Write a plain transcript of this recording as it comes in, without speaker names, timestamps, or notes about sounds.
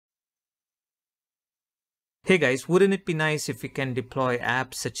Hey guys, wouldn't it be nice if we can deploy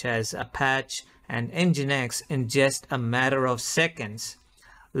apps such as Apache and NGINX in just a matter of seconds?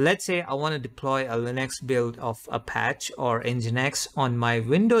 Let's say I want to deploy a Linux build of Apache or NGINX on my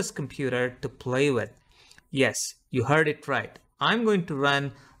Windows computer to play with. Yes, you heard it right. I'm going to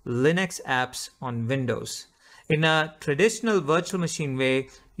run Linux apps on Windows. In a traditional virtual machine way,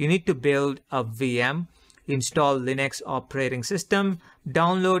 you need to build a VM, install Linux operating system,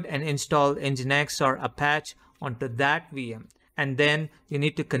 download and install NGINX or Apache onto that VM, and then you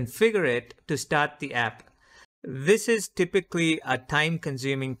need to configure it to start the app. This is typically a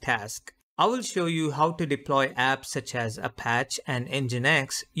time-consuming task. I will show you how to deploy apps such as Apache and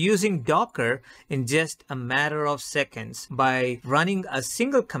NGINX using Docker in just a matter of seconds by running a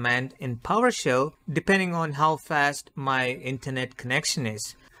single command in PowerShell depending on how fast my internet connection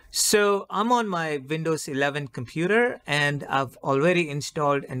is. So I'm on my Windows 11 computer and I've already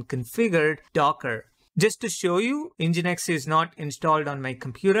installed and configured Docker. Just to show you, NGINX is not installed on my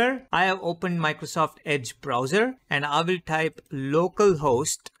computer. I have opened Microsoft Edge browser and I will type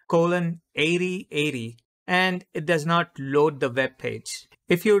localhost :8080 and it does not load the web page.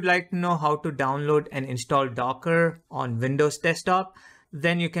 If you would like to know how to download and install Docker on Windows desktop,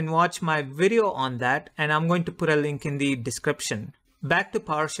 then you can watch my video on that and I'm going to put a link in the description. Back to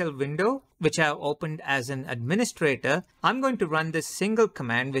PowerShell window, which I have opened as an administrator, I'm going to run this single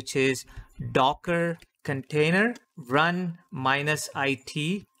command, which is docker container run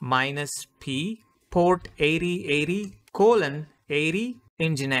 -it -p port 8080 :80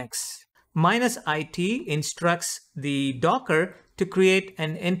 NGINX. -it instructs the Docker to create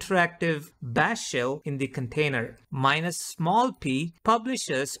an interactive bash shell in the container. -p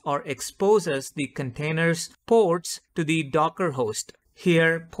publishes or exposes the container's ports to the Docker host.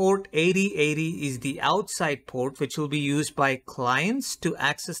 Here, port 8080 is the outside port which will be used by clients to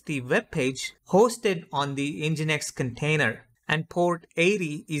access the web page hosted on the NGINX container. And port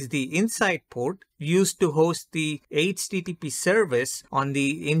 80 is the inside port used to host the HTTP service on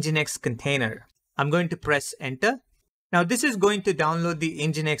the NGINX container. I'm going to press enter. Now this is going to download the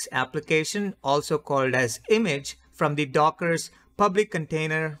NGINX application, also called as image, from the Docker's public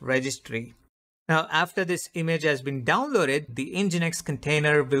container registry. Now after this image has been downloaded, the NGINX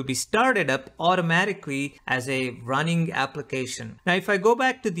container will be started up automatically as a running application. Now if I go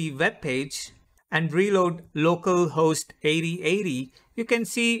back to the web page and reload localhost 8080, you can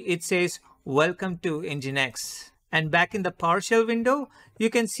see it says welcome to NGINX. And back in the PowerShell window, you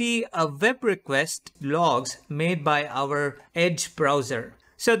can see a web request logs made by our Edge browser.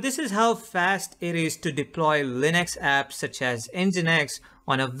 So this is how fast it is to deploy Linux apps such as NGINX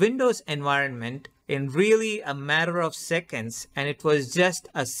on a Windows environment in really a matter of seconds. And it was just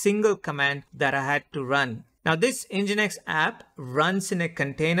a single command that I had to run. Now this NGINX app runs in a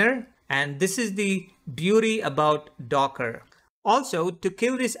container, and this is the beauty about Docker. Also, to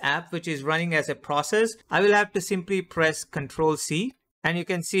kill this app, which is running as a process, I will have to simply press Ctrl+C, and you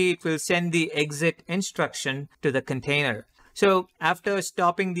can see it will send the exit instruction to the container. So after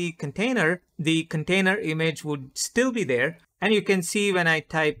stopping the container image would still be there. And you can see when I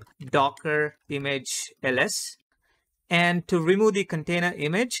type docker image ls. And to remove the container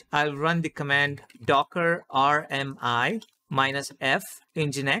image, I'll run the command docker rmi -f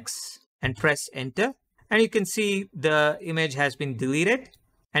NGINX and press enter. And you can see the image has been deleted.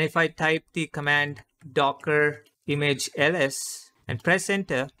 And if I type the command docker image ls and press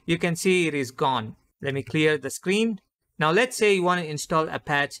enter, you can see it is gone. Let me clear the screen. Now let's say you want to install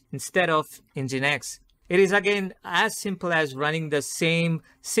Apache instead of NGINX. It is again as simple as running the same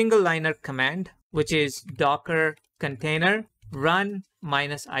single liner command, which is docker container run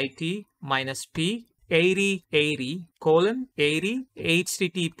 -it -p 8080 :80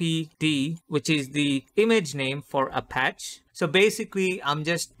 httpd, which is the image name for Apache. So basically, I'm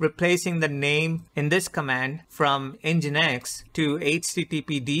just replacing the name in this command from NGINX to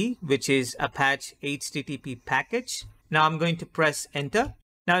httpd, which is Apache HTTP package. Now I'm going to press enter.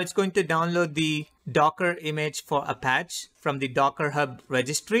 Now it's going to download the Docker image for Apache from the Docker Hub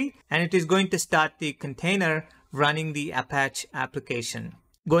registry, and it is going to start the container running the Apache application.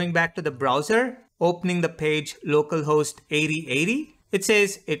 Going back to the browser, opening the page localhost 8080, it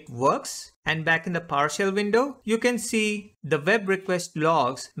says it works. And back in the PowerShell window, you can see the web request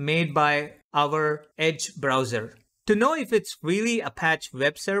logs made by our Edge browser. To know if it's really Apache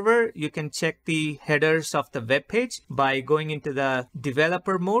web server, you can check the headers of the web page by going into the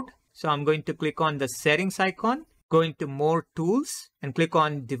developer mode. So I'm going to click on the settings icon, go into more tools and click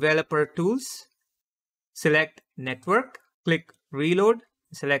on developer tools, select network, click reload,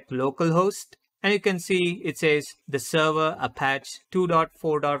 select localhost, and you can see it says the server Apache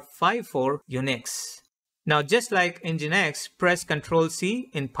 2.4.54 Unix. Now, just like NGINX, press Ctrl+C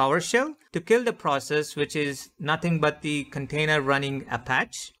in PowerShell to kill the process, which is nothing but the container running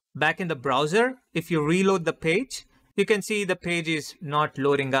Apache. Back in the browser, if you reload the page, you can see the page is not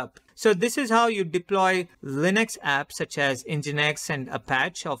loading up. So this is how you deploy Linux apps such as NGINX and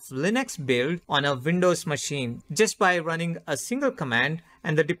Apache of Linux build on a Windows machine just by running a single command,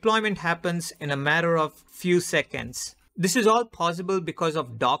 and the deployment happens in a matter of few seconds. This is all possible because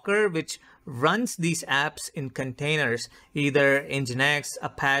of Docker, which runs these apps in containers, either NGINX,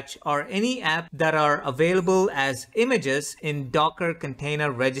 Apache, or any app that are available as images in Docker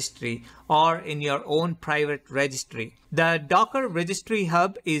Container Registry or in your own private registry. The Docker Registry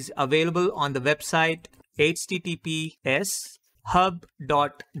Hub is available on the website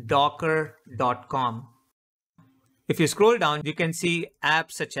https://hub.docker.com. If you scroll down, you can see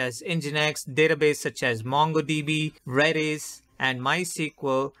apps such as NGINX, database such as MongoDB, Redis, and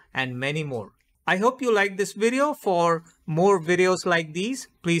MySQL, and many more. I hope you liked this video. For more videos like these,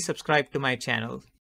 please subscribe to my channel.